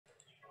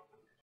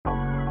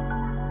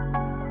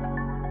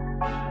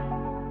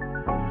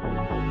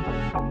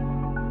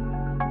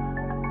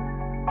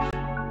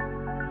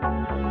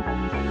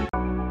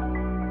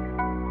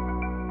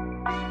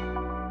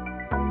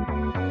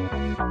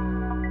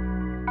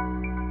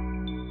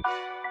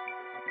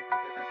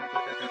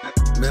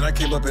I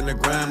came up in the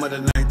grime of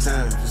the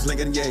nighttime,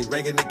 slinging yay,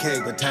 ranking the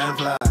cake, but time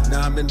flies.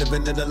 Now I'm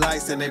independent of the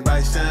lights and they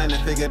bright shine,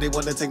 and figure they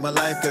wanna take my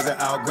life cause I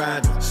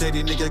outgrind them.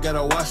 Shady nigga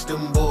gotta watch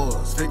them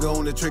boys, finger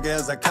on the trigger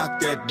as I cock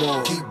that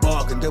ball. Keep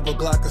barking, double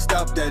block and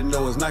stop that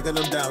noise, knocking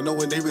them down,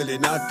 knowing they really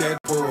not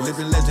that poor.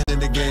 Living legend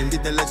in the game,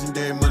 get that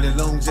legendary money,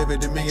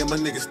 longevity, me and my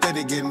niggas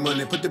steady getting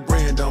money. Put the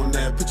brand on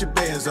that, put your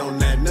bands on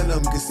that, none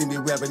of them can see me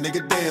rapping,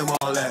 nigga, damn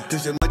all that.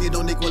 Cause your money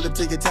don't equal up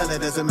to your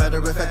talent, as a matter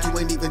of fact, you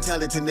ain't even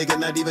talented, nigga,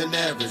 not even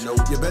average. No,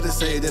 you better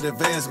say that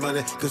advance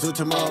money, cause your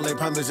tomorrow ain't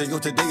promising, your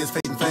today is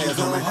fading fast. We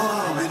go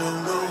hard, we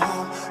don't go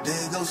home,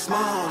 they go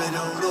small, they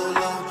don't go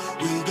long.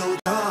 We go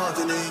hard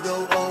and they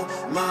go,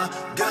 oh my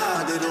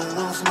God, they don't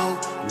want smoke.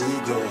 We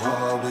go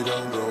hard, we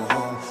don't go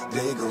home,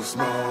 they go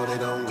small, they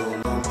don't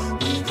go long.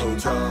 We go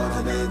charge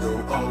and they go,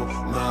 oh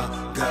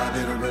my God,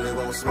 they don't really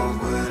want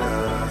smoke with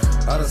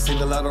us. I done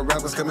seen a lot of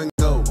rappers come and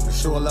go, they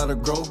show a lot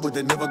of growth, but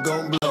they never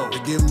gon' blow. They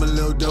give them a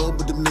little dough,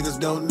 but them niggas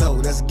don't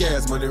know. That's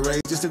gas money,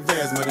 right? Just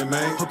advance money,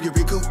 man. Hope you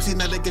recoup, see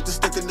now they get you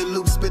stuck in the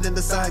loop, spinning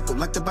the cycle.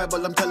 Like the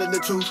Bible, I'm telling the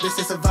truth, this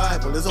is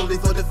survival. It's only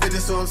for the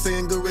fittest, so I'm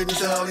saying good riddance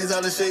to all these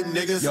out of shape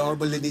niggas. Y'all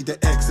really need to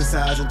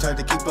exercise and try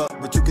to keep up,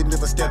 but you can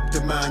never step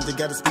to mine, you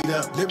gotta speed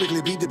up.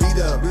 Lyrically beat the beat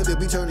up, really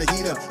be turn the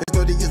heat up. It's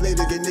 30 years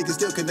later, get niggas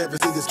still can never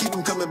see us. Keep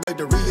them coming back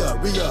to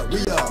re-up, re-up,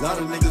 re-up. A lot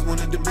of niggas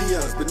wanted to be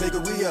us, but nigga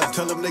we up.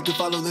 Tell them they can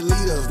follow the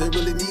leaders, they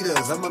really need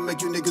us. I'ma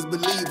make you niggas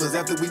believers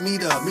after we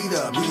meet up, meet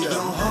up, meet up. We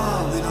go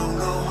hard, we don't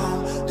go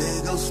home,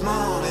 they go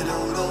small, they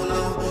don't go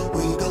low.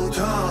 We go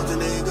charge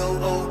and they go,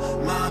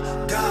 oh my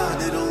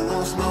God, they don't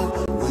want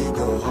smoke. We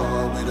go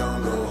hard, we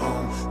don't go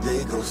home,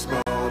 they go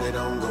small, they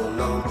don't go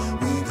long.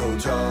 We go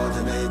charge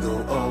and they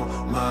go,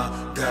 oh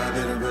my God,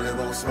 they don't really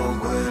want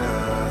smoke with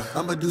us.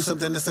 I'ma do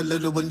something that's a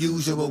little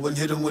unusual and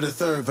hit them with a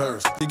third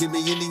verse. You give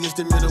me any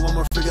instrumental,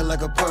 I'ma figure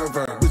like a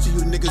pervert. Which of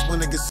you niggas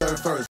wanna get served first?